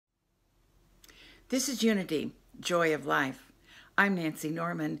This is Unity, Joy of Life. I'm Nancy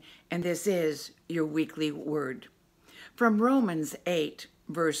Norman, and this is your weekly word. From Romans 8,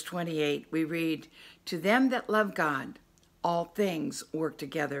 verse 28, we read, "To them that love God, all things work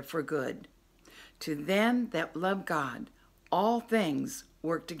together for good." To them that love God, all things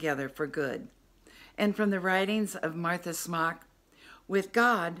work together for good. And from the writings of Martha Smock, with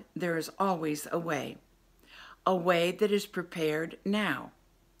God there is always a way that is prepared now,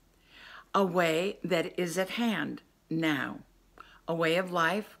 a way that is at hand now, a way of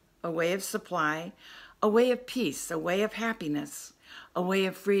life, a way of supply, a way of peace, a way of happiness, a way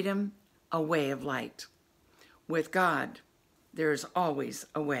of freedom, a way of light. With God, there is always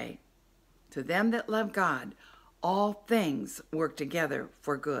a way. To them that love God, all things work together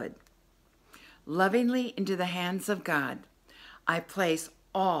for good. Lovingly into the hands of God, I place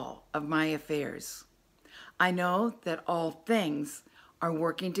all of my affairs. I know that all things are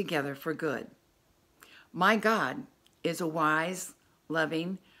working together for good. My God is a wise,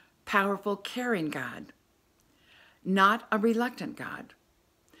 loving, powerful, caring God, not a reluctant God.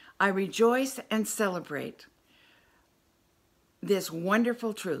 I rejoice and celebrate this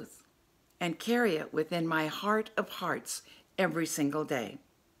wonderful truth and carry it within my heart of hearts every single day.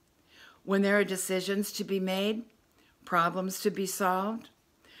 When there are decisions to be made, problems to be solved,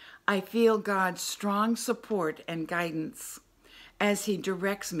 I feel God's strong support and guidance as He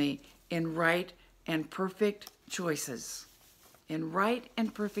directs me in right and perfect choices.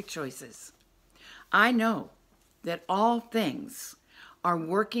 I know that all things are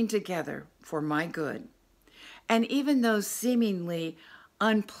working together for my good, and even those seemingly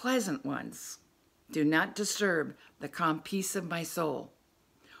unpleasant ones do not disturb the calm peace of my soul,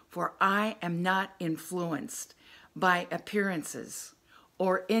 for I am not influenced by appearances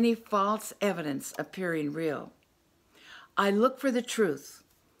or any false evidence appearing real. I look for the truth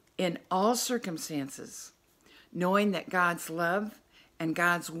in all circumstances, knowing that God's love and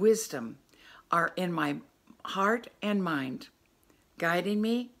God's wisdom are in my heart and mind, guiding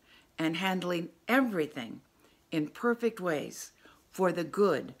me and handling everything in perfect ways for the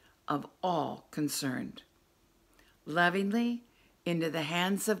good of all concerned. Lovingly into the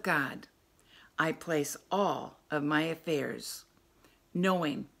hands of God, I place all of my affairs,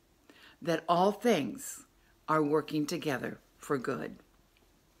 knowing that all things are working together for good.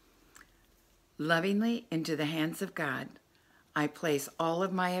 Lovingly into the hands of God, I place all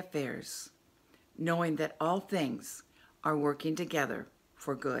of my affairs, knowing that all things are working together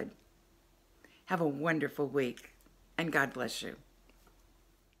for good. Have a wonderful week, and God bless you.